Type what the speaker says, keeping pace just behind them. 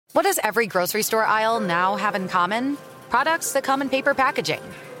What does every grocery store aisle now have in common? Products that come in paper packaging.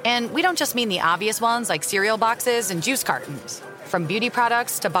 And we don't just mean the obvious ones like cereal boxes and juice cartons. From beauty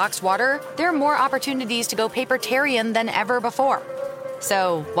products to boxed water, there are more opportunities to go papertarian than ever before.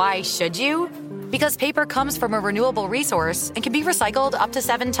 So why should you? Because paper comes from a renewable resource and can be recycled up to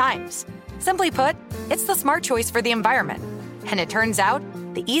 7 times. Simply put, it's the smart choice for the environment. And it turns out,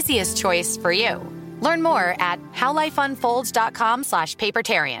 the easiest choice for you. Learn more at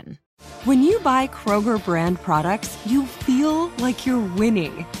howlifeunfolds.com/papertarian. When you buy Kroger brand products, you feel like you're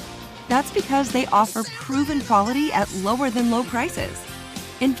winning. That's because they offer proven quality at lower than low prices.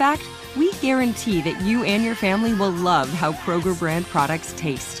 In fact, we guarantee that you and your family will love how Kroger brand products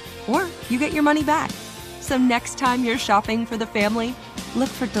taste, or you get your money back. So next time you're shopping for the family, look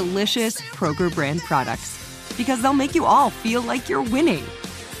for delicious Kroger brand products, because they'll make you all feel like you're winning.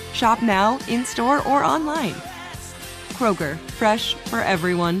 Shop now, in-store, or online. Kroger, fresh for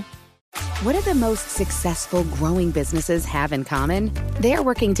everyone. What do the most successful growing businesses have in common? They're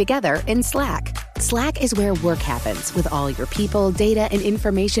working together in Slack. Slack is where work happens with all your people, data, and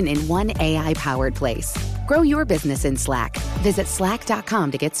information in one AI-powered place. Grow your business in Slack. Visit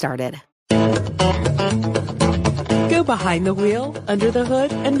slack.com to get started. Go behind the wheel, under the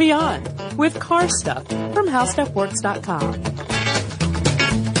hood, and beyond with Car Stuff from HowStuffWorks.com.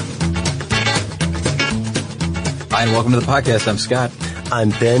 Hi, and welcome to the podcast. I'm Scott. I'm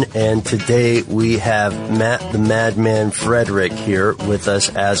Ben, and today we have Matt the Madman Frederick here with us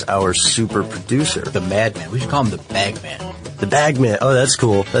as our super producer. The Madman. We should call him the Bagman. The Bagman. Oh, that's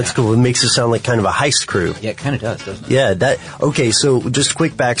cool. That's cool. It makes it sound like kind of a heist crew. Yeah, it kind of does, doesn't it? Yeah, okay, so just a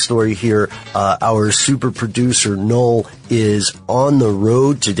quick backstory here. Our super producer, Noel, is on the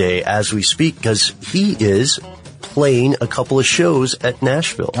road today as we speak because he is playing a couple of shows at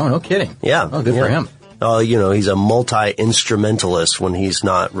Nashville. Oh, no kidding. Yeah. Oh, good for him. He's a multi-instrumentalist when he's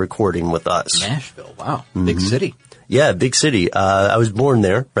not recording with us. Nashville, wow. Big city. Yeah, big city. I was born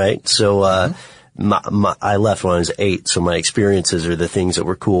there, right? So, I left when I was 8, so my experiences are the things that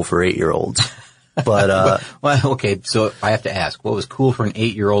were cool for 8-year-olds. But, well, okay, so I have to ask, what was cool for an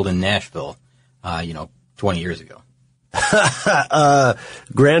 8-year-old in Nashville, 20 years ago?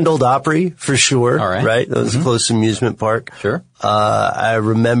 Grand Ole Opry, for sure. All right. Right? That was a close amusement park. Sure. I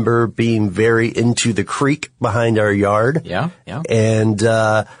remember being very into the creek behind our yard. Yeah. And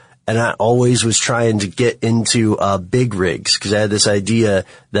I always was trying to get into, big rigs, cause I had this idea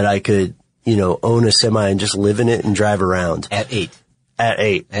that I could, own a semi and just live in it and drive around. At 8. At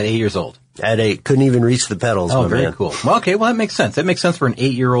 8. At 8 years old. At 8. Couldn't even reach the pedals. Oh, very cool. Well, okay. Well, that makes sense. That makes sense for an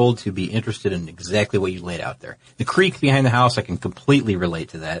 8-year-old to be interested in exactly what you laid out there. The creek behind the house, I can completely relate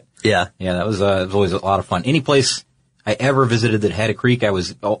to that. Yeah. Yeah, that was always a lot of fun. Any place I ever visited that had a creek, I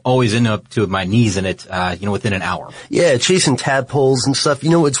was always in up to my knees in it, within an hour. Yeah, chasing tadpoles and stuff.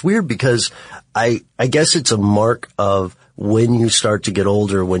 It's weird because I guess it's a mark of when you start to get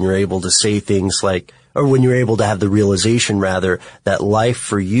older, when you're able to say things like, or when you're able to have the realization rather that life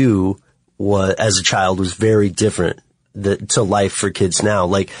for you as a child was very different to life for kids now.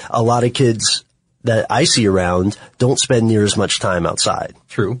 Like a lot of kids that I see around don't spend near as much time outside.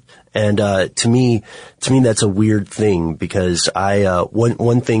 True. And, to me, that's a weird thing because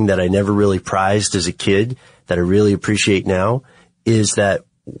one thing that I never really prized as a kid that I really appreciate now is that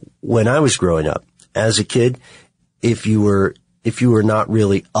when I was growing up as a kid, if you were not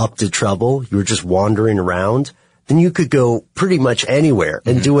really up to trouble, you were just wandering around, then you could go pretty much anywhere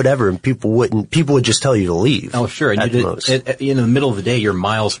and do whatever, and people would just tell you to leave. Oh, sure. And in the middle of the day, you're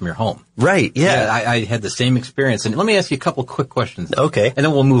miles from your home. Right, yeah. I had the same experience. And let me ask you a couple quick questions. Okay. And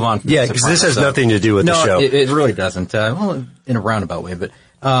then we'll move on. Yeah, because this has nothing to do with the show. No, it really doesn't. Well, in a roundabout way, but,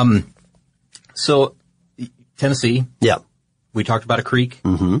 so, Tennessee. Yeah. We talked about a creek.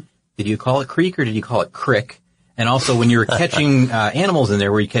 Mm-hmm. Did you call it creek or did you call it crick? And also, when you were catching animals in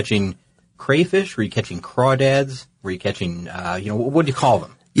there, were you catching crayfish? Were you catching crawdads? Were you catching, what do you call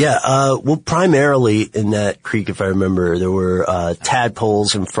them? Yeah, well, primarily in that creek, if I remember, there were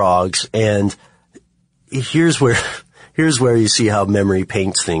tadpoles and frogs. And here's where you see how memory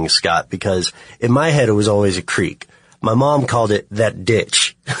paints things, Scott, because in my head it was always a creek. My mom called it that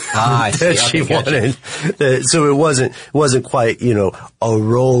ditch. I see. She wanted. So it wasn't quite, a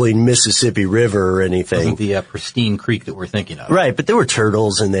rolling Mississippi River or anything. It wasn't the pristine creek that we're thinking of. Right, but there were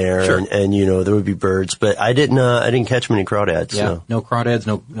turtles in there, sure. and there would be birds. But I didn't catch many crawdads. Yeah, no crawdads,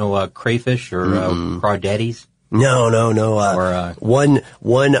 no crayfish or crawdaddies. No.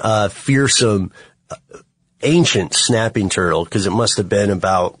 One fearsome ancient snapping turtle, because it must have been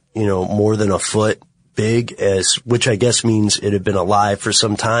about more than a foot big, which I guess means it had been alive for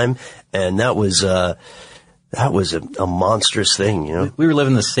some time, and that was That was a monstrous thing, you know. We were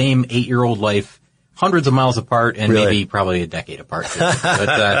living the same 8-year-old life, hundreds of miles apart, and maybe probably a decade apart.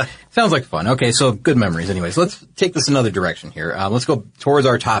 But sounds like fun. Okay, so good memories. Anyways, let's take this another direction here. Let's go towards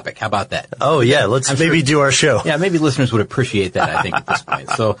our topic. How about that? Oh yeah, let's maybe do our show. Yeah, maybe listeners would appreciate that. I think at this point.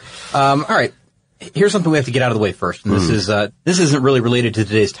 So, all right. Here's something we have to get out of the way first, and this isn't really related to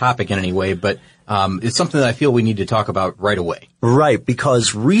today's topic in any way, but it's something that I feel we need to talk about right away. Right,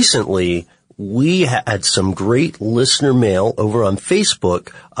 because recently we had some great listener mail over on Facebook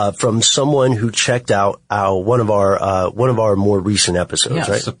from someone who checked out one of our more recent episodes. Yeah,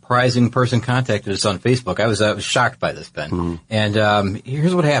 right? A surprising person contacted us on Facebook. I was shocked by this, Ben. And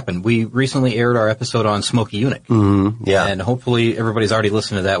here's what happened: we recently aired our episode on Smokey Yunick, yeah, and hopefully everybody's already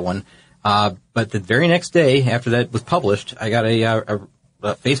listened to that one. But the very next day after that was published, I got a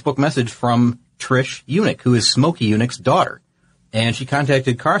Facebook message from Trish Yunick, who is Smokey Yunick's daughter. And she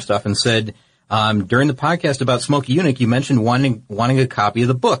contacted Car Stuff and said, during the podcast about Smokey Yunick, you mentioned wanting a copy of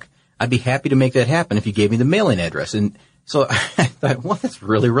the book. I'd be happy to make that happen if you gave me the mailing address. And so I thought, well, that's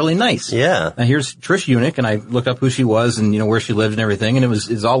really, really nice. Yeah. Now here's Trish Yunick, and I looked up who she was and, where she lived and everything, and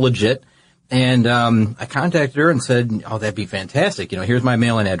it's all legit. And I contacted her and said, oh, that'd be fantastic. Here's my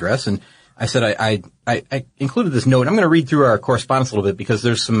mailing address. And I said I included this note. I'm going to read through our correspondence a little bit because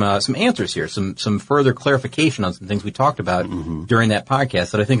there's some answers here, some further clarification on some things we talked about during that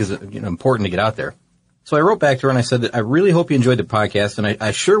podcast that I think is important to get out there. So I wrote back to her and I said that I really hope you enjoyed the podcast, and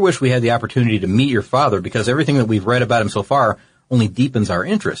I sure wish we had the opportunity to meet your father because everything that we've read about him so far only deepens our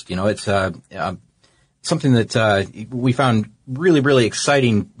interest. It's something that we found really, really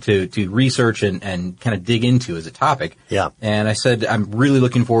exciting to research and kind of dig into as a topic. Yeah. And I said, I'm really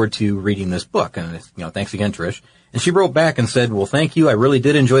looking forward to reading this book. And, thanks again, Trish. And she wrote back and said, well, thank you. I really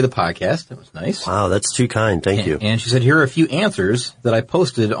did enjoy the podcast. That was nice. Wow, that's too kind. Thank you. And she said, here are a few answers that I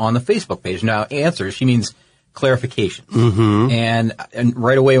posted on the Facebook page. Now, answers, she means clarification. And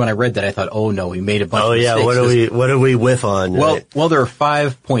right away when I read that, I thought, oh no, we made a bunch of mistakes. Oh yeah, what do we whiff on? Well, there are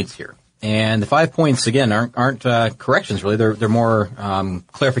 5 points here. And the 5 points, again, aren't corrections, really. They're more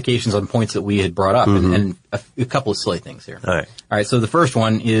clarifications on points that we had brought up, and a couple of silly things here. All right, so the first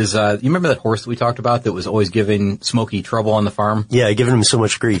one is, you remember that horse that we talked about that was always giving Smokey trouble on the farm? Yeah, giving him so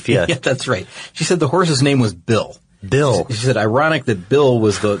much grief, yeah. Yeah, that's right. She said the horse's name was Bill. Bill. She said ironic that Bill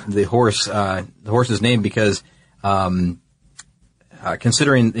was the horse's name because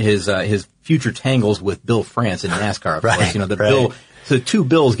considering his future tangles with Bill France in NASCAR, of course, Bill. So 2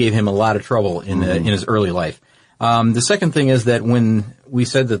 Bills gave him a lot of trouble in his early life. The second thing is that when we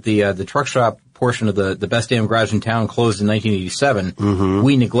said that the truck shop portion of the best damn garage in town closed in 1987,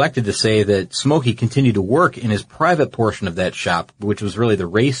 we neglected to say that Smokey continued to work in his private portion of that shop, which was really the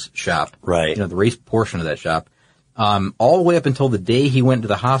race shop. Right. The race portion of that shop. All the way up until the day he went to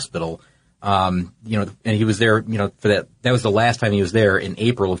the hospital. And he was there, for that. That was the last time he was there in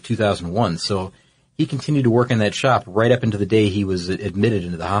April of 2001. So he continued to work in that shop right up into the day he was admitted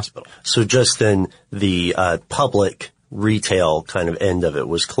into the hospital. So just then the public retail kind of end of it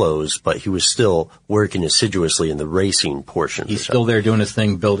was closed, but he was still working assiduously in the racing portion. He's still there doing his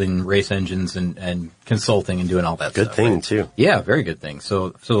thing, building race engines and consulting and doing all that good stuff. Good thing, right? too. Yeah, very good thing.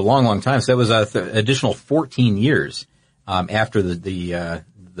 So a long time. So that was an additional 14 years after the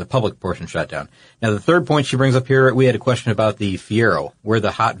public portion shut down. Now, the third point she brings up here, we had a question about the Fiero, where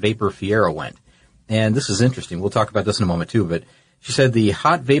the hot vapor Fiero went. And this is interesting. We'll talk about this in a moment, too. But she said the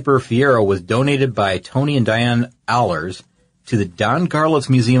hot vapor Fiero was donated by Tony and Diane Allers to the Don Garlits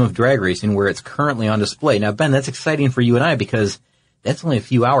Museum of Drag Racing, where it's currently on display. Now, Ben, that's exciting for you and I because that's only a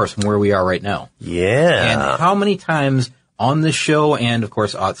few hours from where we are right now. Yeah. And how many times on this show and, of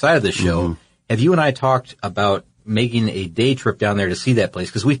course, outside of this show have you and I talked about making a day trip down there to see that place?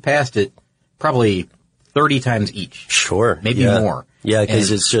 Because we've passed it probably 30 times each. Sure. Maybe more. Yeah,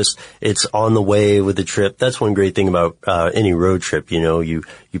 because it's on the way with the trip. That's one great thing about any road trip. You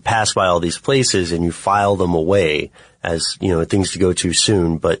pass by all these places and you file them away as, things to go to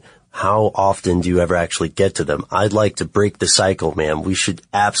soon. But how often do you ever actually get to them? I'd like to break the cycle, man. We should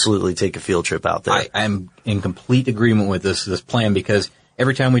absolutely take a field trip out there. I'm in complete agreement with this plan because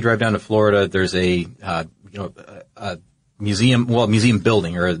every time we drive down to Florida, there's a museum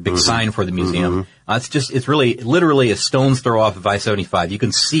building or a big sign for the museum. It's really literally a stone's throw off of I-75. You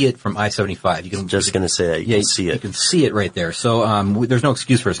can see it from I-75. You can see it. You can see it right there. So, there's no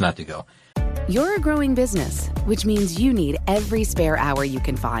excuse for us not to go. You're a growing business, which means you need every spare hour you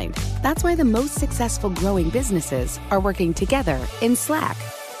can find. That's why the most successful growing businesses are working together in Slack.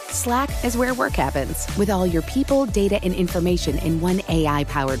 Slack is where work happens, with all your people, data, and information in one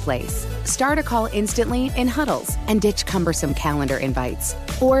AI-powered place. Start a call instantly in huddles and ditch cumbersome calendar invites.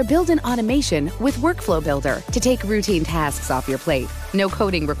 Or build an automation with Workflow Builder to take routine tasks off your plate. No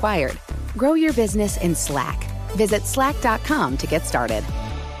coding required. Grow your business in Slack. Visit slack.com to get started.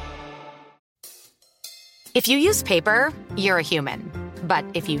 If you use paper, you're a human. But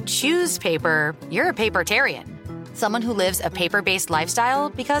if you choose paper, you're a papertarian. Someone who lives a paper-based lifestyle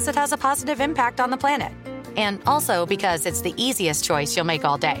because it has a positive impact on the planet. And also because it's the easiest choice you'll make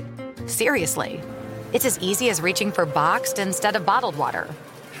all day. Seriously. It's as easy as reaching for boxed instead of bottled water.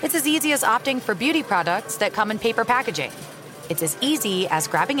 It's as easy as opting for beauty products that come in paper packaging. It's as easy as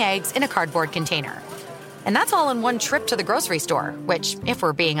grabbing eggs in a cardboard container. And that's all in one trip to the grocery store, which, if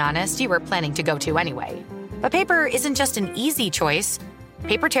we're being honest, you were planning to go to anyway. But paper isn't just an easy choice.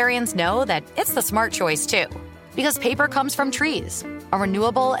 Papertarians know that it's the smart choice, too. Because paper comes from trees, a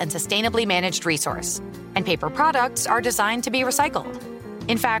renewable and sustainably managed resource. And paper products are designed to be recycled.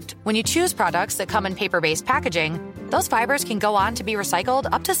 In fact, when you choose products that come in paper-based packaging, those fibers can go on to be recycled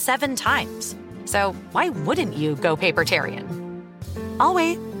up to 7 times. So why wouldn't you go papertarian? I'll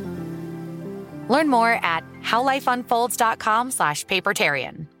wait. Learn more at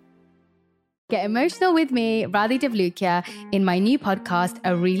howlifeunfolds.com/papertarian. Get emotional with me, Radhi Devlukia, in my new podcast,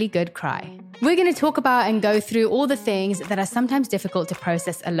 A Really Good Cry. We're going to talk about and go through all the things that are sometimes difficult to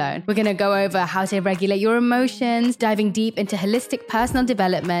process alone. We're going to go over how to regulate your emotions, diving deep into holistic personal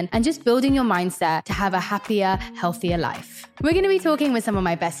development, and just building your mindset to have a happier, healthier life. We're going to be talking with some of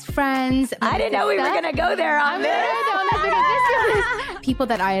my best friends. I didn't know we were going to go there on this. People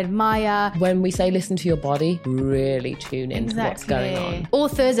that I admire. When we say listen to your body, really tune into what's going on.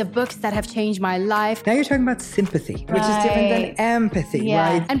 Authors of books that have changed my life. Now you're talking about sympathy, which is different than empathy,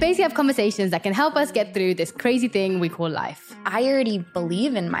 right? And basically have conversations that can help us get through this crazy thing we call life. I already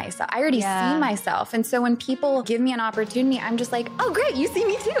believe in myself. I already see myself. And so when people give me an opportunity, I'm just like, oh, great, you see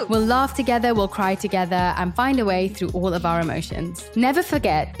me too. We'll laugh together, we'll cry together, and find a way through all of our emotions. Never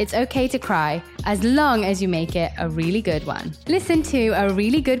forget, it's okay to cry as long as you make it a really good one. Listen to A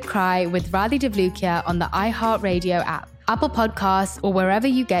Really Good Cry with Radhi Devlukia on the iHeartRadio app, Apple Podcasts, or wherever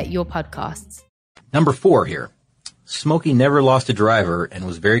you get your podcasts. Number 4 here. Smokey never lost a driver and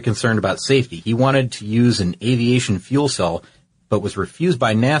was very concerned about safety. He wanted to use an aviation fuel cell, but was refused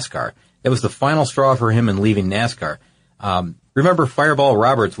by NASCAR. That was the final straw for him in leaving NASCAR. Remember, Fireball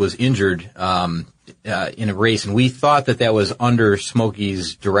Roberts was injured in a race, and we thought that was under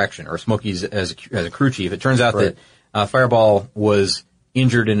Smokey's direction, or Smokey's as a crew chief. It turns out that Fireball was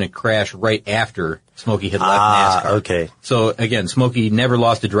injured in a crash right after Smokey had left NASCAR. Okay. So again, Smokey never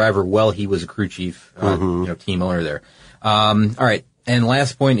lost a driver while he was a crew chief, team owner there. All right. And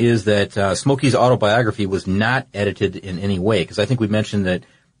last point is that Smokey's autobiography was not edited in any way, because I think we mentioned that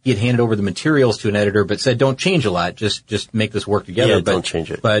he had handed over the materials to an editor, but said, don't change a lot, just make this work together. Yeah, don't change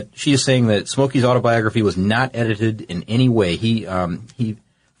it. But she is saying that Smokey's autobiography was not edited in any way. He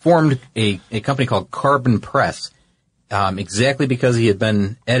formed a company called Carbon Press, exactly because he had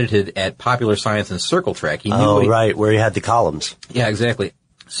been edited at Popular Science and Circle Track. He knew where he had the columns. Yeah, exactly.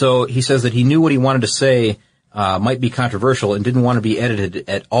 So he says that he knew what he wanted to say might be controversial and didn't want to be edited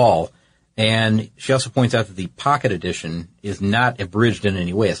at all. And she also points out that the Pocket Edition is not abridged in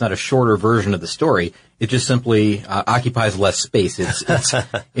any way. It's not a shorter version of the story. It just simply occupies less space.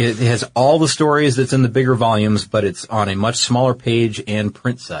 It has all the stories that's in the bigger volumes, but it's on a much smaller page and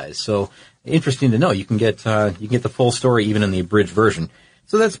print size. So interesting to know. You can get the full story even in the abridged version.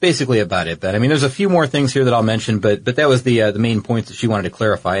 So that's basically about it. But I mean, there's a few more things here that I'll mention, but that was the main points that she wanted to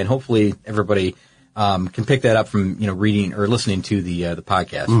clarify, and hopefully everybody can pick that up from, reading or listening to the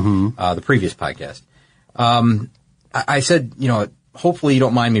podcast, the previous podcast. I said, hopefully you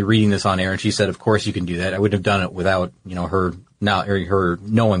don't mind me reading this on air. And she said, of course you can do that. I wouldn't have done it without, her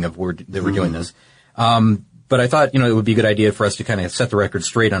knowing of that we're doing this. But I thought, it would be a good idea for us to kind of set the record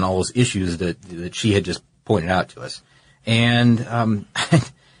straight on all those issues that she had just pointed out to us. And,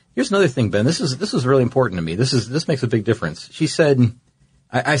 here's another thing, Ben. This is really important to me. This makes a big difference. She said,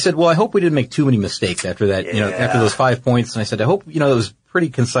 I said, well, I hope we didn't make too many mistakes after that, after those 5 points. And I said, I hope, it was pretty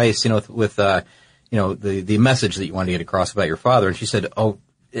concise, with the message that you wanted to get across about your father. And she said, oh,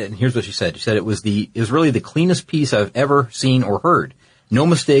 and here's what she said. She said it was really the cleanest piece I've ever seen or heard. No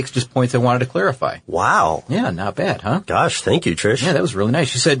mistakes, just points I wanted to clarify. Wow. Yeah, not bad, huh? Gosh, thank you, Trish. Yeah, that was really nice.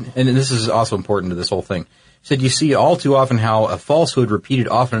 She said, and this is also important to this whole thing. She said, you see all too often how a falsehood repeated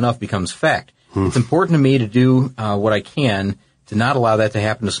often enough becomes fact. It's important to me to do what I can to not allow that to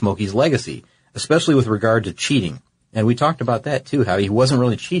happen to Smokey's legacy, especially with regard to cheating. And we talked about that too, how he wasn't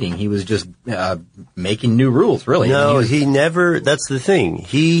really cheating. He was just making new rules, really. No, he never, that's the thing.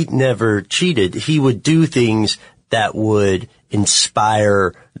 He never cheated. He would do things that would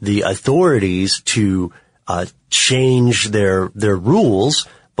inspire the authorities to change their rules,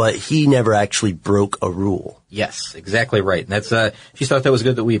 but he never actually broke a rule. Yes, exactly right. And that's she thought that was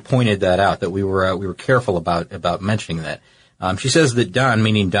good that we pointed that out, that we were careful about mentioning that. She says that Don,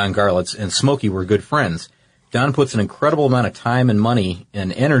 meaning Don Garlits, and Smokey were good friends. Don puts an incredible amount of time and money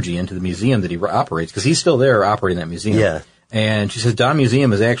and energy into the museum that he operates, because he's still there operating that museum. Yeah. And she says Don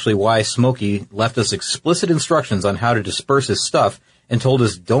Museum is actually why Smokey left us explicit instructions on how to disperse his stuff and told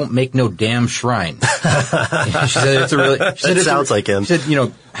us don't make no damn shrine. She said it's a really. She said it sounds like him. She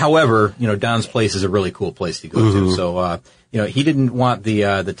said, however, Don's place is a really cool place to go to. So, he didn't want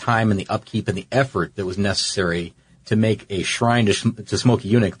the time and the upkeep and the effort that was necessary to make a shrine to Smokey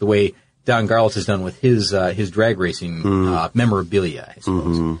Yunick the way Don Garlits has done with his drag racing memorabilia, I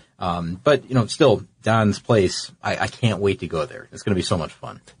suppose. But still, Don's place, I can't wait to go there. It's going to be so much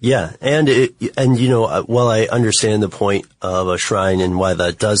fun. Yeah, and while I understand the point of a shrine and why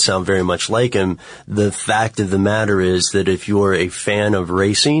that does sound very much like him, the fact of the matter is that if you're a fan of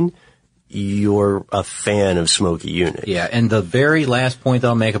racing, you're a fan of Smokey Yunick. Yeah, and the very last point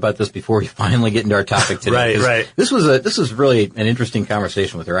I'll make about this before we finally get into our topic today. Right. This was really an interesting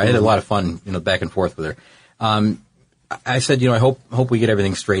conversation with her. I had a lot of fun, back and forth with her. I said, I hope we get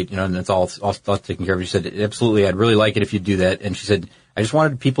everything straight, and it's all taken care of. She said, absolutely, I'd really like it if you do that. And she said, I just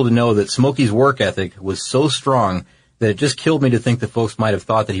wanted people to know that Smokey's work ethic was so strong that it just killed me to think that folks might have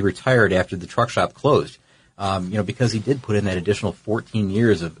thought that he retired after the truck shop closed. Because he did put in that additional 14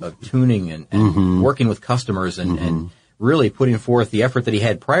 years of tuning and working with customers and really putting forth the effort that he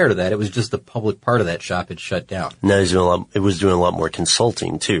had prior to that. It was just the public part of that shop had shut down. Now it was doing a lot more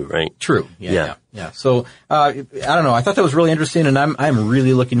consulting too, right? True. Yeah. So, I don't know. I thought that was really interesting, and I'm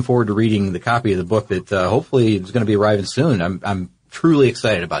really looking forward to reading the copy of the book that, hopefully is going to be arriving soon. I'm truly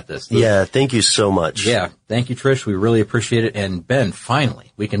excited about this. Yeah. Thank you so much. Yeah. Thank you, Trish. We really appreciate it. And Ben,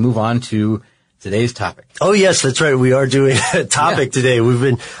 finally, we can move on to today's topic. Oh, yes, that's right. We are doing a topic today.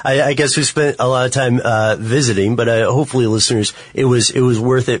 I guess we spent a lot of time, visiting, but, hopefully listeners, it was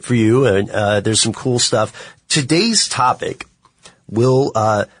worth it for you. And, there's some cool stuff. Today's topic will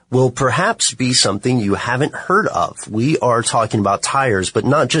perhaps be something you haven't heard of. We are talking about tires, but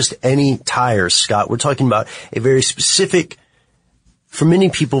not just any tires, Scott. We're talking about a very specific, for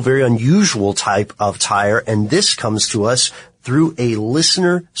many people, very unusual type of tire. And this comes to us through a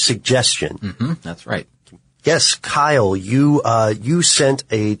listener suggestion. That's right. Yes, Kyle, you sent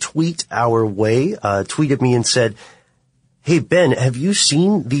a tweet our way, tweeted me and said, hey, Ben, have you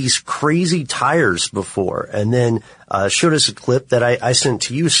seen these crazy tires before? And then, showed us a clip that I sent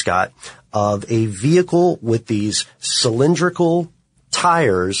to you, Scott, of a vehicle with these cylindrical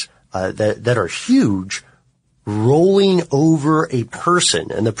tires, that are huge, rolling over a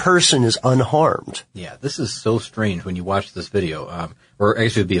person, and the person is unharmed. Yeah, this is so strange when you watch this video, or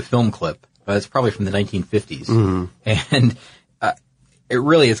actually it'd be a film clip. It's probably from the 1950s. And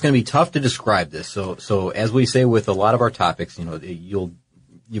it's going to be tough to describe this. So as we say with a lot of our topics, you'll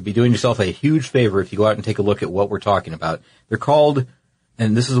be doing yourself a huge favor if you go out and take a look at what we're talking about. They're called,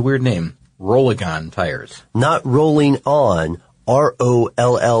 and this is a weird name, Rolligon tires. Not rolling on,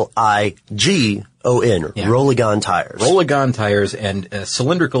 Rolligon. Yeah. Rolligon tires. Rolligon tires, and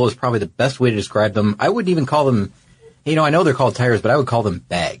cylindrical is probably the best way to describe them. I wouldn't even call them, I know they're called tires, but I would call them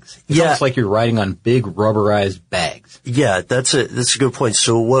bags. It's almost like you're riding on big rubberized bags. Yeah, that's a good point.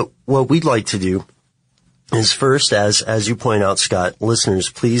 So what we'd like to do is first, as you point out, Scott, listeners,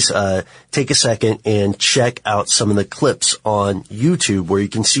 please take a second and check out some of the clips on YouTube where you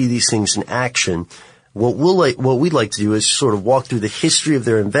can see these things in action. What we'd like to do is sort of walk through the history of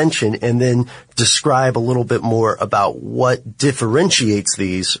their invention and then describe a little bit more about what differentiates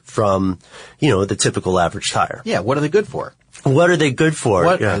these from, the typical average tire. Yeah, what are they good for? What are they good for?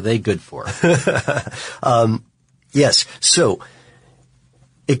 What are they good for? Yes. So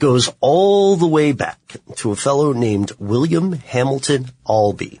it goes all the way back to a fellow named William Hamilton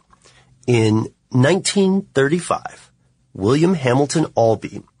Albee. In 1935, William Hamilton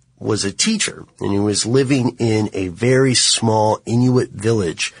Albee was a teacher, and he was living in a very small Inuit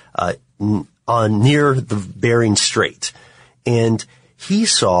village near the Bering Strait. And he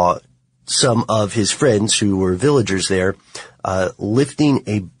saw some of his friends who were villagers there lifting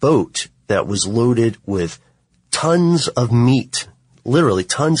a boat that was loaded with tons of meat, literally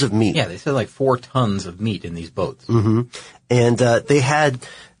tons of meat. Yeah, they said like 4 tons of meat in these boats. And they had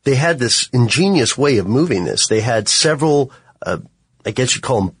this ingenious way of moving this. They had several I guess you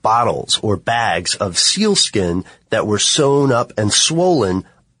call them bottles or bags of sealskin that were sewn up and swollen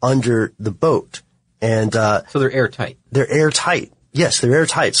under the boat. And, so they're airtight. They're airtight. Yes, they're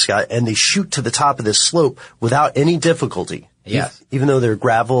airtight, Scott, and they shoot to the top of this slope without any difficulty. Yes. Even though there's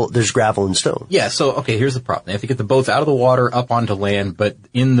gravel and stone. Yeah, so, okay, here's the problem. They have to get the boats out of the water up onto land, but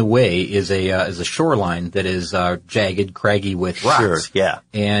in the way is a shoreline that is, jagged, craggy with rocks. Sure, yeah.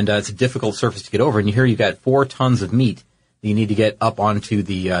 And, it's a difficult surface to get over. And here you've got 4 tons of meat that you need to get up onto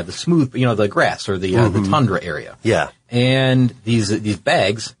the smooth, the grass or the tundra area. Yeah. And these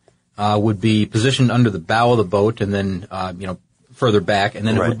bags, would be positioned under the bow of the boat and then, further back, and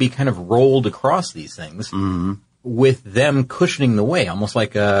then it would be kind of rolled across these things. Mm-hmm. With them cushioning the way, almost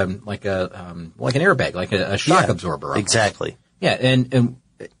like an airbag, like a shock absorber. Almost. Exactly. Yeah, and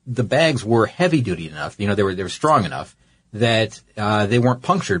the bags were heavy duty enough, they were strong enough that, they weren't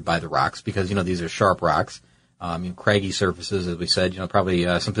punctured by the rocks because, these are sharp rocks, craggy surfaces, as we said, probably,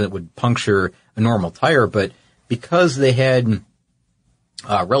 something that would puncture a normal tire, but because they had,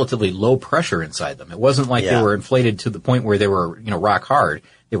 relatively low pressure inside them, it wasn't like they were inflated to the point where they were, rock hard.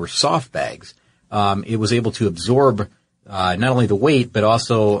 They were soft bags. It was able to absorb, not only the weight, but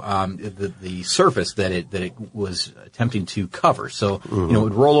also, the surface that it was attempting to cover. So, it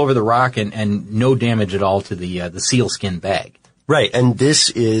would roll over the rock and no damage at all to the sealskin bag. Right. And this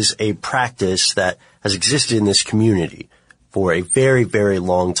is a practice that has existed in this community for a very, very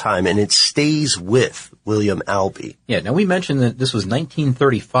long time, and it stays with William Albee. Yeah. Now we mentioned that this was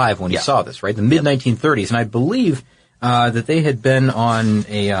 1935 when he saw this, right? The mid-1930s. And I believe, that they had been on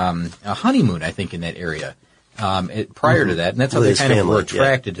a honeymoon, I think, in that area, prior to that. And that's how they kind of were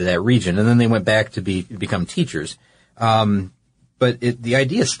attracted to that region. And then they went back to become teachers. But the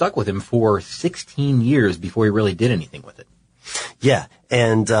idea stuck with him for 16 years before he really did anything with it. Yeah.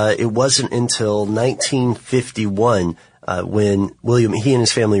 And, it wasn't until 1951, when he and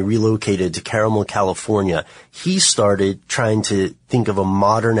his family relocated to Carmel, California, he started trying to think of a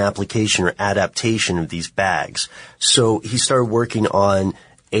modern application or adaptation of these bags. So he started working on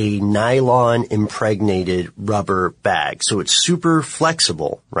a nylon impregnated rubber bag. So it's super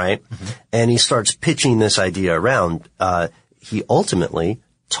flexible, right? Mm-hmm. And he starts pitching this idea around. He ultimately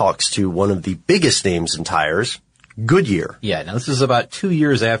talks to one of the biggest names in tires, Goodyear. Yeah, now this is about 2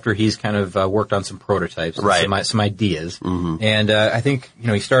 years after he's kind of worked on some prototypes and some ideas. Mm-hmm. And I think,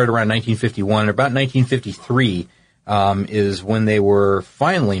 he started around 1951. About 1953 is when they were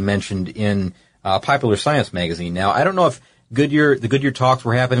finally mentioned in Popular Science magazine. Now, I don't know if the Goodyear talks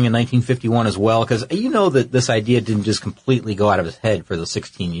were happening in 1951 as well, because that this idea didn't just completely go out of his head for those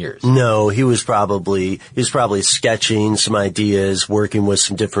 16 years. No, he was probably sketching some ideas, working with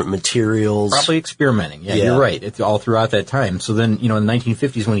some different materials. Probably experimenting. Yeah, you're right. It's all throughout that time. So then, in the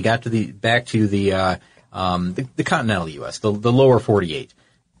 1950s when he got back to the continental U.S., the lower 48,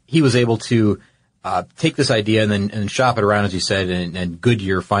 he was able to take this idea and shop it around, as you said, and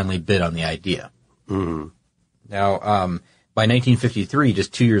Goodyear finally bid on the idea. Mm-hmm. Now, by 1953,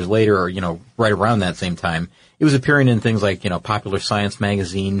 just 2 years later, or, right around that same time, it was appearing in things like, Popular Science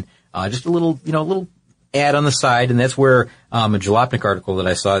magazine, just a little ad on the side, and that's where, a Jalopnik article that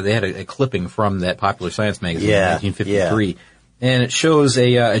I saw, they had a clipping from that Popular Science magazine in 1953. Yeah. And it shows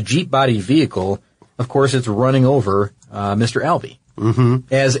a Jeep body vehicle. Of course, it's running over, Mr. Albee.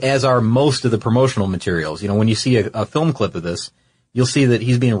 Mm-hmm. As are most of the promotional materials. When you see a film clip of this, you'll see that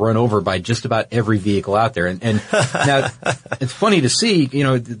he's being run over by just about every vehicle out there. And now, it's funny to see,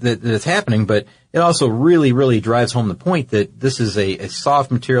 that it's happening, but it also really, really drives home the point that this is a soft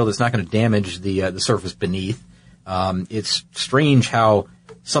material that's not going to damage the surface beneath. It's strange how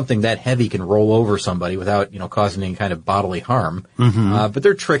something that heavy can roll over somebody without, causing any kind of bodily harm. Mm-hmm. But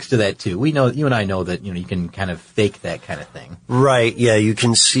there are tricks to that too. You and I know that, you can kind of fake that kind of thing. Right. Yeah. You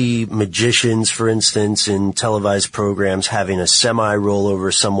can see magicians, for instance, in televised programs having a semi roll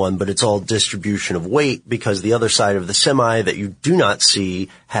over someone, but it's all distribution of weight because the other side of the semi that you do not see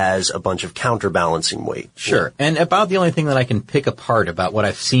has a bunch of counterbalancing weight. Sure. And about the only thing that I can pick apart about what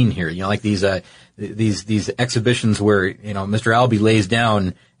I've seen here, like these exhibitions where, Mr. Albee lays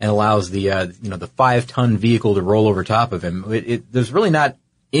down and allows the 5-ton vehicle to roll over top of him. There's really not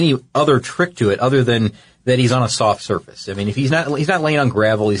any other trick to it other than that he's on a soft surface. I mean, if he's not laying on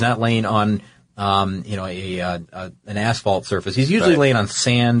gravel, he's not laying on, an asphalt surface. He's usually laying on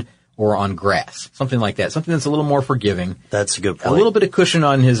sand or on grass, something like that, something that's a little more forgiving. That's a good point. A little bit of cushion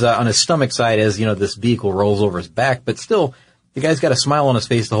on his stomach side as, this vehicle rolls over his back, but still, the guy's got a smile on his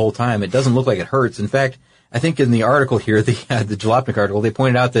face the whole time. It doesn't look like it hurts. In fact, I think in the article here, the Jalopnik article, they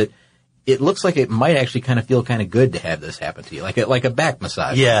pointed out that it looks like it might actually kind of feel kind of good to have this happen to you, like a back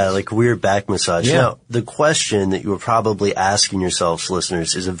massage. Yeah, like weird back massage. Yeah. Now, the question that you were probably asking yourselves,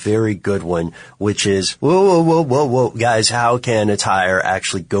 listeners, is a very good one, which is, whoa, guys, how can a tire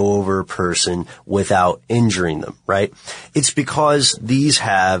actually go over a person without injuring them, right? It's because these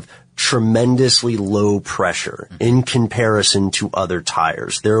have tremendously low pressure in comparison to other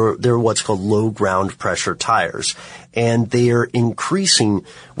tires. They're what's called low ground pressure tires. And they are increasing,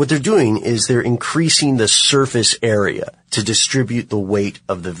 what they're doing is they're increasing the surface area to distribute the weight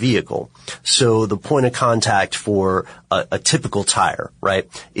of the vehicle. So the point of contact for a typical tire, right,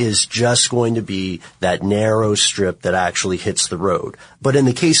 is just going to be that narrow strip that actually hits the road. But in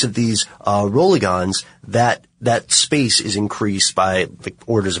the case of these Roligons, that space is increased by the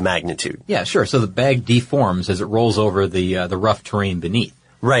orders of magnitude. Yeah, sure. So the bag deforms as it rolls over the rough terrain beneath.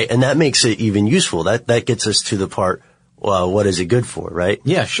 Right, and that makes it even useful. That gets us to the part, well, what is it good for, right?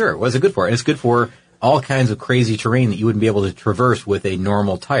 Yeah, sure. What is it good for? And it's good for all kinds of crazy terrain that you wouldn't be able to traverse with a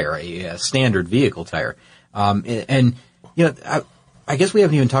normal tire, a standard vehicle tire. And you know, I guess we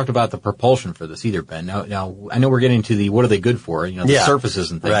haven't even talked about the propulsion for this either, Ben. Now I know we're getting to the what are they good for, you know, the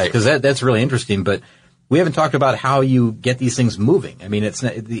surfaces and things, because that's really interesting, but we haven't talked about how you get these things moving. I mean, it's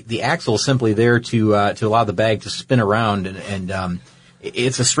not, the axle is simply there to allow the bag to spin around and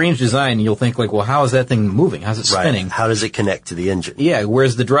it's a strange design. You'll think like, well, how is that thing moving? How's it spinning? Right. How does it connect to the engine? Yeah.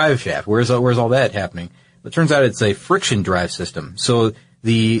 Where's the drive shaft? Where's all that happening? It turns out it's a friction drive system. So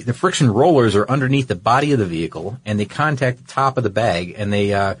the friction rollers are underneath the body of the vehicle and they contact the top of the bag and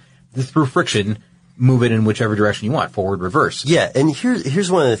they, through friction, move it in whichever direction you want, forward, reverse. Yeah. And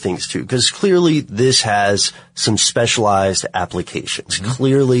here's one of the things too, because clearly this has some specialized applications. Mm-hmm.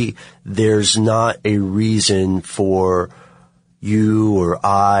 Clearly there's not a reason for you or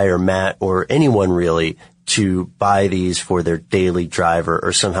I or Matt or anyone really to buy these for their daily driver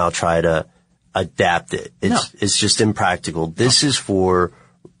or somehow try to adapt it. It's just impractical. This is for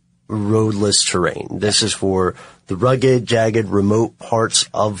roadless terrain. This is for the rugged, jagged, remote parts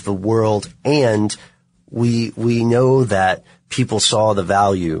of the world. And we know that people saw the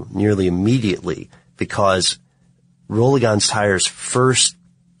value nearly immediately because Roligon's Tires' first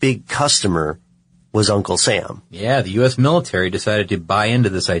big customer was Uncle Sam. Yeah, the U.S. military decided to buy into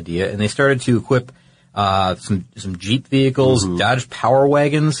this idea, and they started to equip some Jeep vehicles, Dodge Power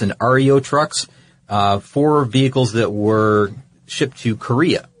Wagons, and REO trucks for vehicles that were shipped to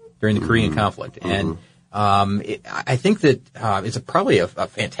Korea during the Korean conflict. And I think that it's probably a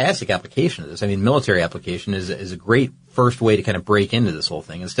fantastic application of this. I mean, military application is a great first way to kind of break into this whole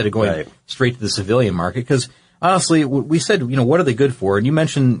thing instead of going straight to the civilian market. Because honestly, we said, you know, what are they good for? And you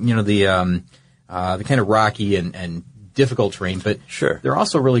mentioned, you know, the kind of rocky and difficult terrain, but they're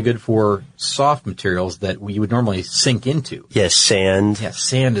also really good for soft materials that you would normally sink into. Yes, sand. Yeah,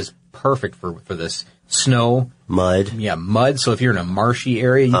 sand is perfect for this. Snow. Mud. Yeah, mud. So if you're in a marshy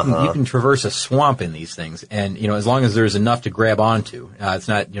area, you can traverse a swamp in these things. And, you know, as long as there's enough to grab onto, it's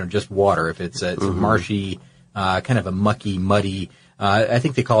not, you know, just water. If it's a marshy, kind of a mucky, muddy, I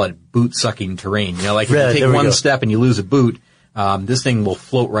think they call it boot-sucking terrain. You know, like if you take one step and you lose a boot, this thing will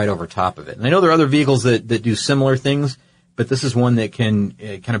float right over top of it. And I know there are other vehicles that do similar things, but this is one that can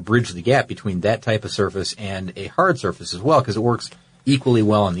kind of bridge the gap between that type of surface and a hard surface as well, because it works equally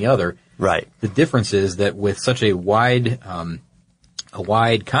well on the other. Right. The difference is that with such a wide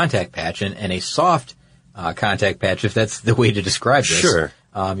contact patch and a soft contact patch, if that's the way to describe this, you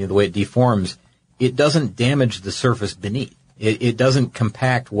know, the way it deforms, it doesn't damage the surface beneath. It doesn't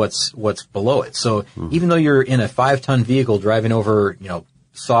compact what's below it. So even though you're in a 5-ton vehicle driving over, you know,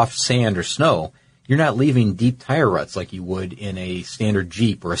 soft sand or snow, you're not leaving deep tire ruts like you would in a standard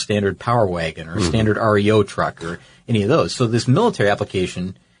Jeep or a standard Power Wagon or a standard REO truck or any of those. So this military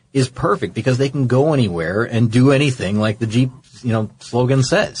application is perfect because they can go anywhere and do anything like the Jeep, you know, slogan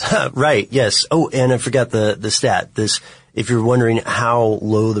says. Right. Yes. Oh, and I forgot the stat. If you're wondering how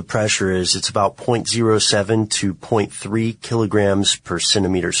low the pressure is, it's about 0.07 to 0.3 kilograms per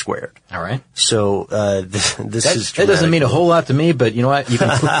centimeter squared. All right. So, this is that doesn't mean a whole lot to me, but you know what? You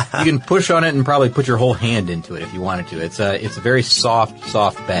can push on it and probably put your whole hand into it if you wanted to. It's a very soft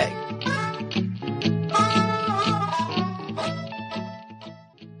bag.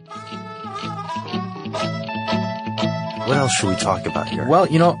 What else should we talk about here? Well,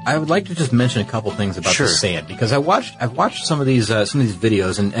 you know, I would like to just mention a couple things about the sand because I've watched some of these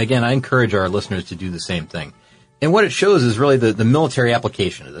videos, and again, I encourage our listeners to do the same thing. And what it shows is really the military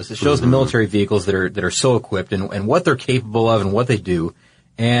application of this. It shows the military vehicles that are so equipped and what they're capable of and what they do.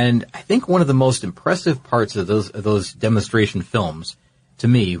 And I think one of the most impressive parts of those demonstration films to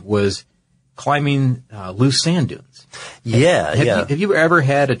me was climbing loose sand dunes. Have you ever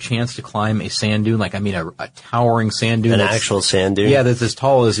had a chance to climb a sand dune? Like, I mean, a towering sand dune? An actual sand dune? Yeah, that's as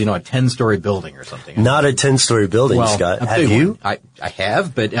tall as, a 10-story building or something. Not a 10-story building, Scott. Have you? I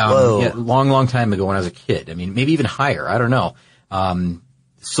have, but long time ago when I was a kid. I mean, maybe even higher. I don't know.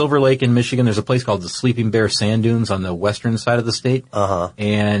 Silver Lake in Michigan, there's a place called the Sleeping Bear Sand Dunes on the western side of the state.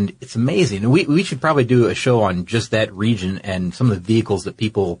 And it's amazing. We should probably do a show on just that region and some of the vehicles that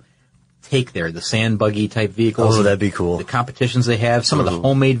people take there, the sand buggy type vehicles. Oh, that'd be cool. The competitions they have, some of the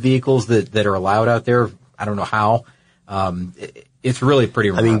homemade vehicles that are allowed out there. I don't know how. It's really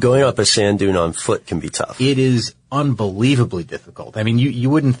pretty remarkable. I mean, going up a sand dune on foot can be tough. It is unbelievably difficult. I mean, you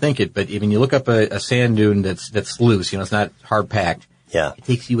wouldn't think it, but when you look up a sand dune that's loose, it's not hard packed. Yeah. It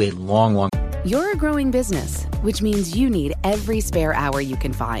takes you a long. You're a growing business, which means you need every spare hour you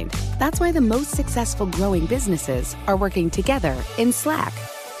can find. That's why the most successful growing businesses are working together in Slack.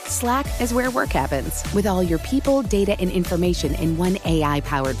 Slack is where work happens, with all your people, data, and information in one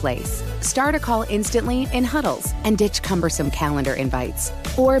AI-powered place. Start a call instantly in huddles and ditch cumbersome calendar invites.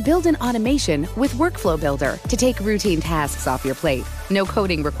 Or build an automation with Workflow Builder to take routine tasks off your plate. No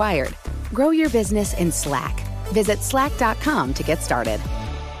coding required. Grow your business in Slack. Visit slack.com to get started.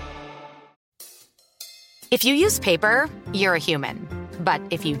 If you use paper, you're a human. But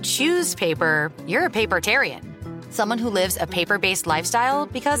if you choose paper, you're a papertarian. Someone who lives a paper-based lifestyle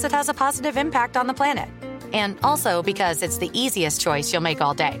because it has a positive impact on the planet. And also because it's the easiest choice you'll make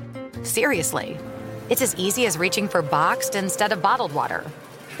all day. Seriously. It's as easy as reaching for boxed instead of bottled water.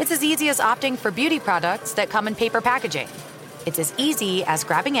 It's as easy as opting for beauty products that come in paper packaging. It's as easy as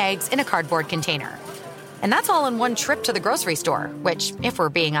grabbing eggs in a cardboard container. And that's all in one trip to the grocery store, which, if we're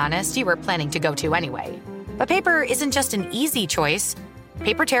being honest, you were planning to go to anyway. But paper isn't just an easy choice.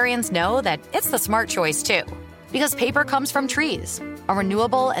 Papertarians know that it's the smart choice, too. Because paper comes from trees, a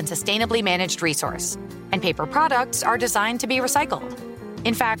renewable and sustainably managed resource. And paper products are designed to be recycled.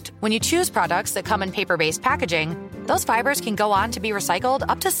 In fact, when you choose products that come in paper-based packaging, those fibers can go on to be recycled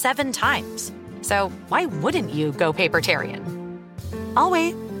up to 7 times. So why wouldn't you go papertarian? I'll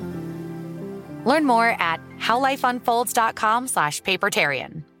wait. Learn more at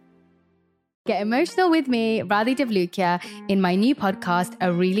howlifeunfolds.com/papertarian. Get emotional with me, Radhi Devlukia, in my new podcast,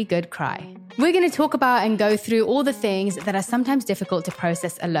 A Really Good Cry. We're going to talk about and go through all the things that are sometimes difficult to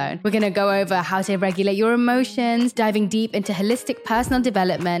process alone. We're going to go over how to regulate your emotions, diving deep into holistic personal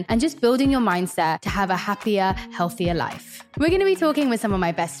development, and just building your mindset to have a happier, healthier life. We're going to be talking with some of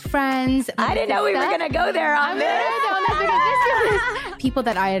my best friends. I didn't know we were going to go there on this. People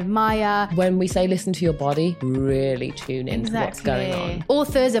that I admire. When we say listen to your body, really tune into what's going on.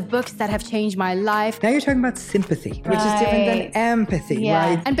 Authors of books that have changed my life. Now you're talking about sympathy, which is different than empathy,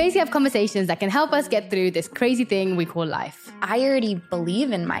 right? And basically have conversations that can help us get through this crazy thing we call life. I already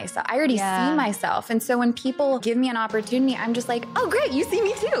believe in myself. I already see myself. And so when people give me an opportunity, I'm just like, oh, great, you see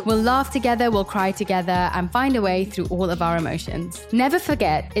me too. We'll laugh together, we'll cry together, and find a way through all of our emotions. Never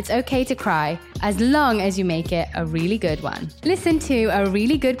forget, it's okay to cry, as long as you make it a really good one. Listen to A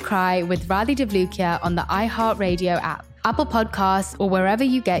Really Good Cry with Radhi Devlukia on the iHeartRadio app, Apple Podcasts, or wherever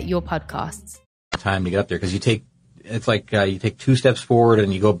you get your podcasts. Time to get up there because you take 2 steps forward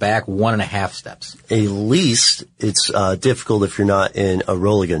and you go back 1.5 steps. At least it's difficult if you're not in a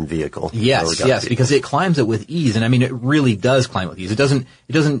roll-again vehicle. Yes, because it climbs it with ease, and I mean it really does climb with ease. It doesn't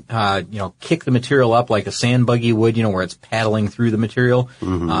kick the material up like a sand buggy would, where it's paddling through the material.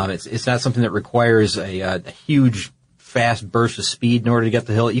 Mm-hmm. It's not something that requires a huge fast burst of speed in order to get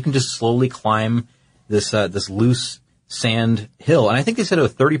the hill. You can just slowly climb this loose sand hill, and I think they said a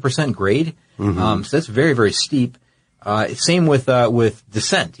 30% grade. Mm-hmm. So that's very, very steep. Same with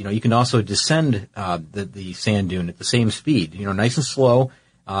descent. You can also descend, the sand dune at the same speed, nice and slow.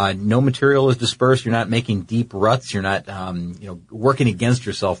 No material is dispersed. You're not making deep ruts. You're not, working against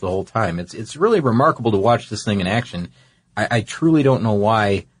yourself the whole time. It's really remarkable to watch this thing in action. I truly don't know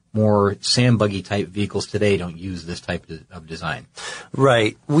why more sand buggy type vehicles today don't use this type of design.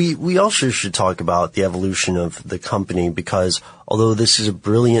 Right. We also should talk about the evolution of the company because although this is a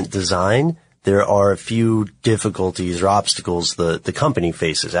brilliant design, there are a few difficulties or obstacles the company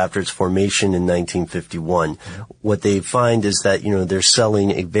faces after its formation in 1951. What they find is that, they're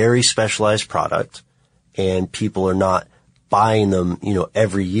selling a very specialized product and people are not buying them,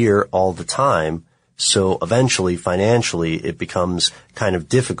 every year all the time. So eventually, financially, it becomes kind of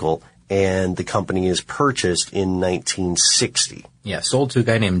difficult and the company is purchased in 1960. Yeah, sold to a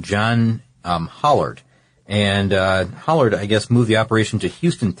guy named John Hollard. And Hollard, I guess, moved the operation to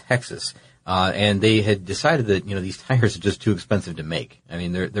Houston, Texas. And they had decided that, these tires are just too expensive to make. I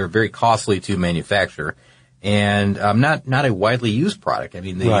mean, they're very costly to manufacture. and not a widely used product. I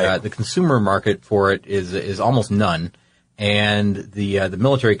mean, the consumer market for it is almost none, and the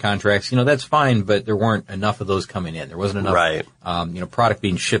military contracts, that's fine, but there weren't enough of those coming in. There wasn't enough, product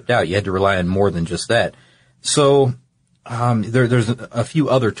being shipped out. You had to rely on more than just that. So there's a few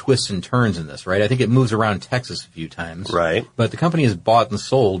other twists and turns in this, right? I think it moves around Texas a few times. Right. But the company has bought and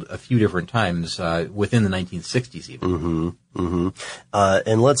sold a few different times within the 1960s even.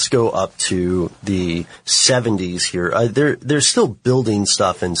 And let's go up to the 70s here. They're still building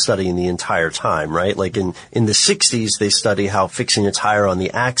stuff and studying the entire time, right? Like in the 60s, they study how fixing a tire on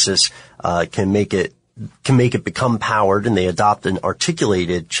the axis can make it become powered, and they adopt an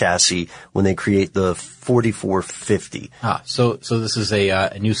articulated chassis when they create the 4450. So this is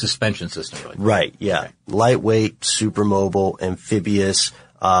a new suspension system, really. Right, yeah. Okay. Lightweight, supermobile, amphibious,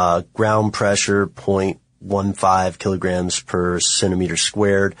 ground pressure 0.15 kilograms per centimeter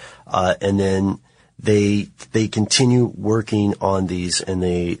squared, and then they continue working on these, and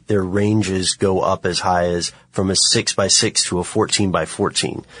their ranges go up as high as from a 6x6 to a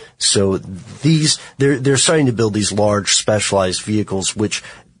 14x14. So they're starting to build these large specialized vehicles, which,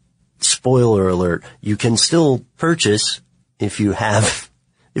 spoiler alert, you can still purchase if you have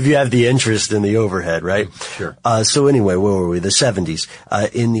the interest in the overhead, right? Sure. So anyway, where were we? The 70s.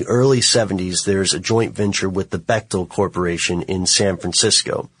 In the early 70s, there's a joint venture with the Bechtel Corporation in San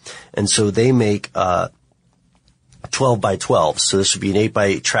Francisco. And so they make 12x12. So this would be an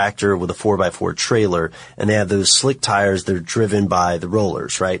 8x8 tractor with a 4x4 trailer. And they have those slick tires that are driven by the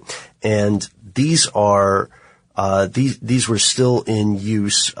rollers, right? And these are these were still in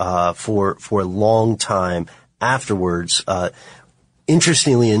use for a long time afterwards.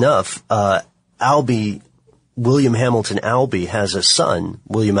 Interestingly enough, William Hamilton Albee has a son,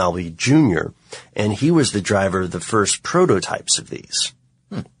 William Albee Jr., and he was the driver of the first prototypes of these.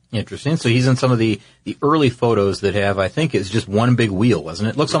 Interesting. So he's in some of the early photos that have, I think, it's just one big wheel, wasn't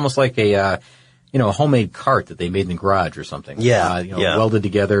it? It looks almost like a homemade cart that they made in the garage or something. Welded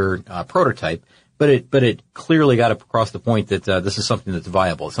together prototype. But it clearly got across the point that this is something that's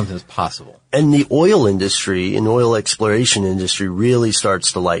viable, it's something that's possible. And the oil industry and oil exploration industry really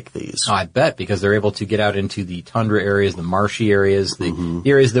starts to like these. Oh, I bet, because they're able to get out into the tundra areas, the marshy areas, the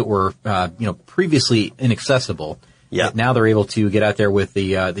areas that were previously inaccessible. Yeah. Now they're able to get out there with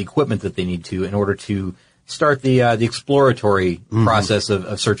the equipment that they need to in order to start the exploratory process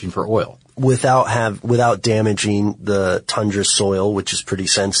of searching for oil. Without damaging the tundra soil, which is pretty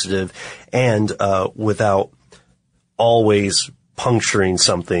sensitive, and without always puncturing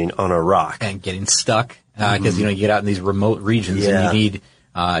something on a rock. And getting stuck, because you get out in these remote regions and you need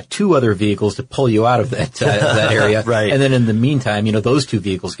two other vehicles to pull you out of that area. Right. And then in the meantime, those two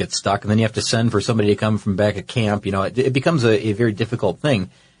vehicles get stuck, and then you have to send for somebody to come from back at camp. It becomes a very difficult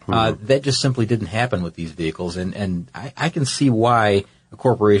thing. That just simply didn't happen with these vehicles, and I can see why a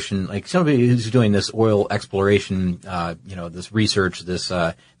corporation, like somebody who's doing this oil exploration, this research, this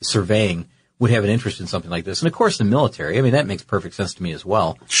surveying, would have an interest in something like this. And of course the military, I mean, that makes perfect sense to me as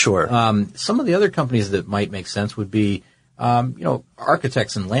well. Sure. Some of the other companies that might make sense would be,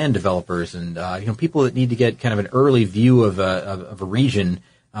 architects and land developers and, people that need to get kind of an early view of a region,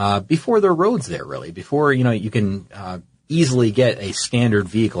 before there are roads there, really, before, you can, easily get a standard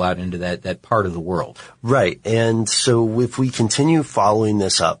vehicle out into that part of the world. Right. And so if we continue following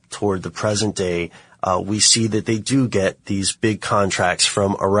this up toward the present day, we see that they do get these big contracts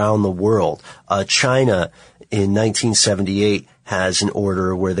from around the world. China in 1978 has an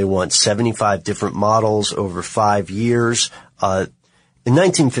order where they want 75 different models over 5 years. In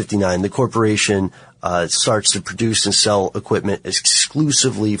 1959, the corporation starts to produce and sell equipment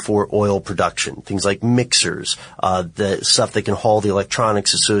exclusively for oil production. Things like mixers, the stuff that can haul the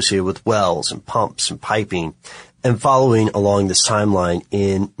electronics associated with wells and pumps and piping. And following along this timeline,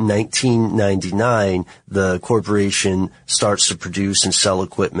 in 1999, the corporation starts to produce and sell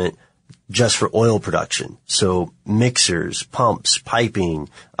equipment just for oil production. So mixers, pumps, piping,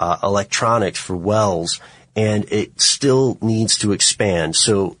 electronics for wells, and it still needs to expand.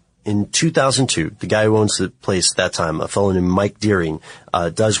 So in 2002, the guy who owns the place at that time, a fellow named Mike Deering,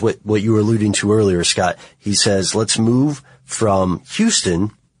 does what you were alluding to earlier, Scott. He says, let's move from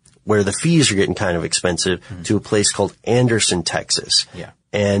Houston, where the fees are getting kind of expensive, to a place called Anderson, Texas. Yeah.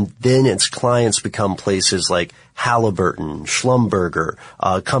 And then its clients become places like Halliburton, Schlumberger,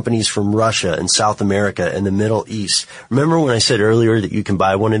 companies from Russia and South America and the Middle East. Remember when I said earlier that you can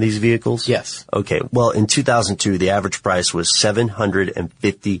buy one of these vehicles? Yes. Okay. Well, in 2002, the average price was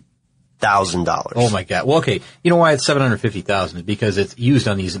 $750,000. $750,000. Oh my God. Well, okay. You know why it's $750,000 is because it's used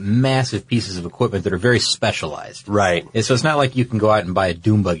on these massive pieces of equipment that are very specialized. Right. And so it's not like you can go out and buy a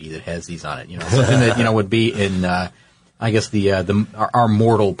dune buggy that has these on it. You know, something that, you know, would be in, I guess our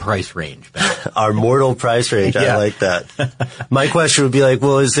mortal price range. Our mortal price range. Yeah. I like that. My question would be like,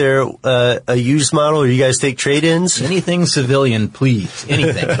 well, is there a used model, or you guys take trade-ins? Anything civilian, please.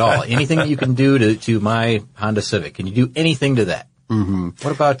 Anything at all. Anything that you can do to my Honda Civic. Can you do anything to that? Mm-hmm.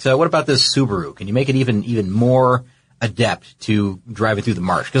 What about this Subaru? Can you make it even more adept to driving through the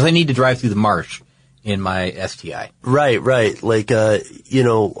marsh? Because I need to drive through the marsh in my STI. Right. Like, you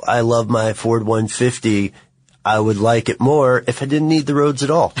know, I love my Ford 150. I would like it more if I didn't need the roads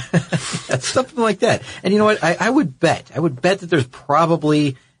at all. Something like that. And you know what? I would bet that there's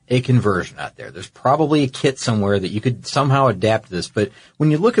probably a conversion out there. There's probably a kit somewhere that you could somehow adapt to this. But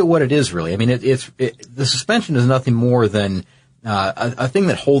when you look at what it is really, I mean, the suspension is nothing more than a thing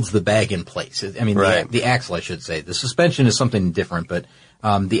that holds the bag in place. I mean, right. the axle, I should say. The suspension is something different, but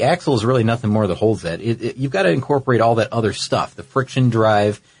the axle is really nothing more that holds that. You've got to incorporate all that other stuff, the friction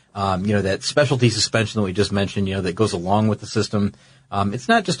drive, you know, that specialty suspension that we just mentioned, you know, that goes along with the system. It's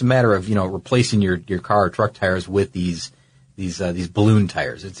not just a matter of, you know, replacing your car or truck tires with these balloon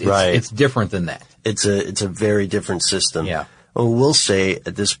tires. It's different than that. It's a very different system. Yeah. Well, we'll say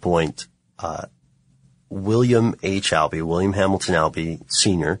at this point, William Hamilton Albee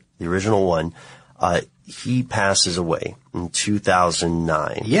Sr., the original one, he passes away in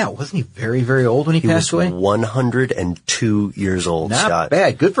 2009. Yeah, wasn't he very, very old when he passed away? 102 years old, Not Scott.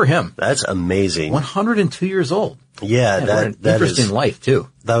 bad. Good for him. That's amazing. 102 years old. Yeah, that interesting life too.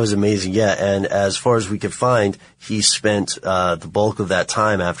 That was amazing. Yeah, and as far as we could find, he spent the bulk of that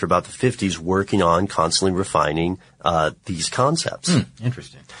time after about the 50s working on constantly refining these concepts.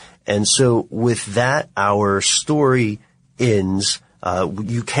 Interesting. And so with that, our story ends.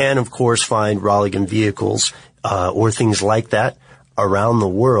 You can, of course, find Ralligan vehicles or things like that around the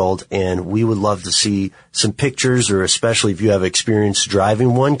world, and we would love to see some pictures, or especially if you have experience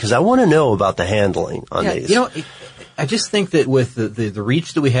driving one, because I want to know about the handling on these. You know, I just think that with the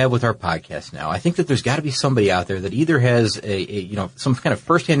reach that we have with our podcast now, I think that there's got to be somebody out there that either has you know, some kind of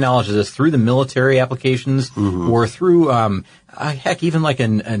firsthand knowledge of this through the military applications, or through heck, even like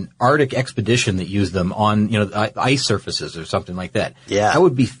an Arctic expedition that used them on, you know, ice surfaces or something like that. Yeah. I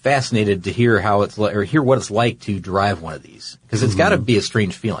would be fascinated to hear hear what it's like to drive one of these, because it's got to be a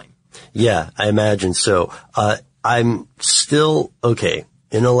strange feeling. Yeah, I imagine so. I'm still okay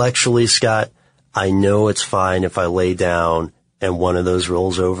intellectually, Scott. I know it's fine if I lay down and one of those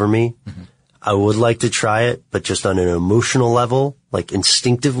rolls over me. I would like to try it, but just on an emotional level, like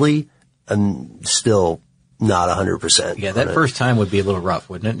instinctively, I'm still not 100%. Yeah, that first time would be a little rough,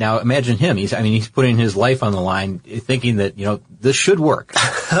 wouldn't it? Now imagine him. He's putting his life on the line, thinking that, you know, this should work.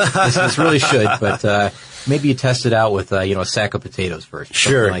 this really should, but maybe you test it out with, you know, a sack of potatoes first.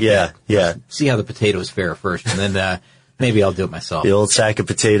 Sure, like yeah, that. yeah. See how the potatoes fare first, and then maybe I'll do it myself. The old sack of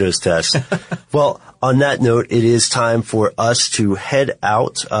potatoes test. Well, on that note, it is time for us to head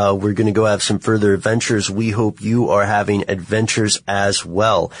out. We're going to go have some further adventures. We hope you are having adventures as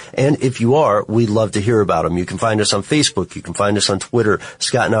well. And if you are, we'd love to hear about them. You can find us on Facebook. You can find us on Twitter.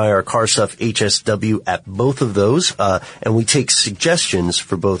 Scott and I are Car Stuff HSW at both of those. And we take suggestions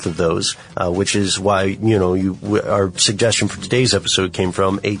for both of those, which is why, you know, our suggestion for today's episode came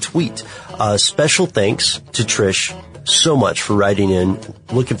from a tweet. Special thanks to Trish so much for writing in.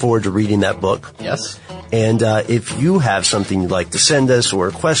 Looking forward to reading that book. Yes. And if you have something you'd like to send us, or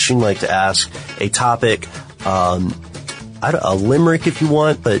a question you'd like to ask, a topic, a limerick if you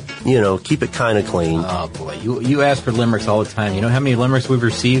want, but, you know, keep it kind of clean. Oh, boy. You ask for limericks all the time. You know how many limericks we've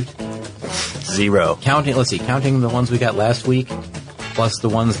received? 0. Counting the ones we got last week, plus the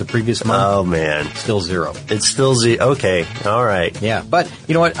ones the previous month. Oh, man. Still 0. It's still 0. Okay. All right. Yeah. But,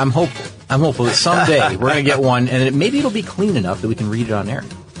 you know what? I'm hopeful that someday we're going to get one, and maybe it'll be clean enough that we can read it on air.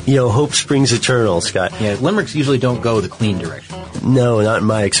 You know, hope springs eternal, Scott. Yeah, limericks usually don't go the clean direction. No, not in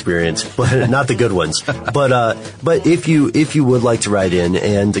my experience, but not the good ones. But if you would like to write in,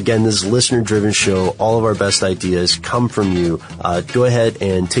 and again, this is a listener-driven show, all of our best ideas come from you. Go ahead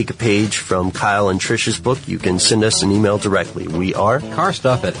and take a page from Kyle and Trish's book. You can send us an email directly. We are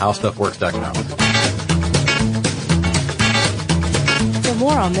carstuff@howstuffworks.com. For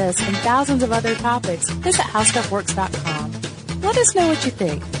more on this and thousands of other topics, visit howstuffworks.com. Let us know what you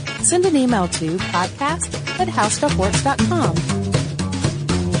think. Send an email to podcast@howstuffworks.com.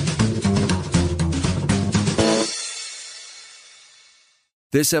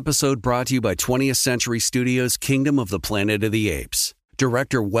 This episode brought to you by 20th Century Studios' Kingdom of the Planet of the Apes.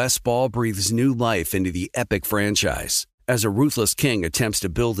 Director Wes Ball breathes new life into the epic franchise. As a ruthless king attempts to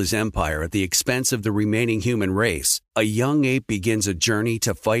build his empire at the expense of the remaining human race, a young ape begins a journey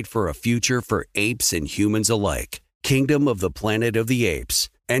to fight for a future for apes and humans alike. Kingdom of the Planet of the Apes.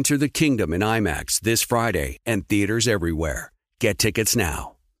 Enter the kingdom in IMAX this Friday and theaters everywhere. Get tickets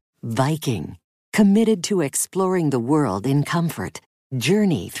now. Viking, committed to exploring the world in comfort.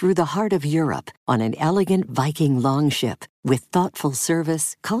 Journey through the heart of Europe on an elegant Viking longship with thoughtful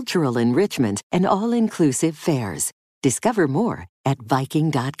service, cultural enrichment, and all-inclusive fares. Discover more at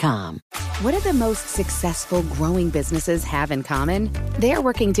Viking.com. What do the most successful growing businesses have in common? They're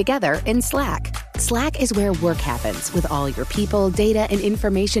working together in Slack. Slack is where work happens with all your people, data, and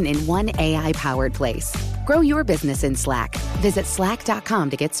information in one AI-powered place. Grow your business in Slack. Visit slack.com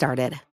to get started.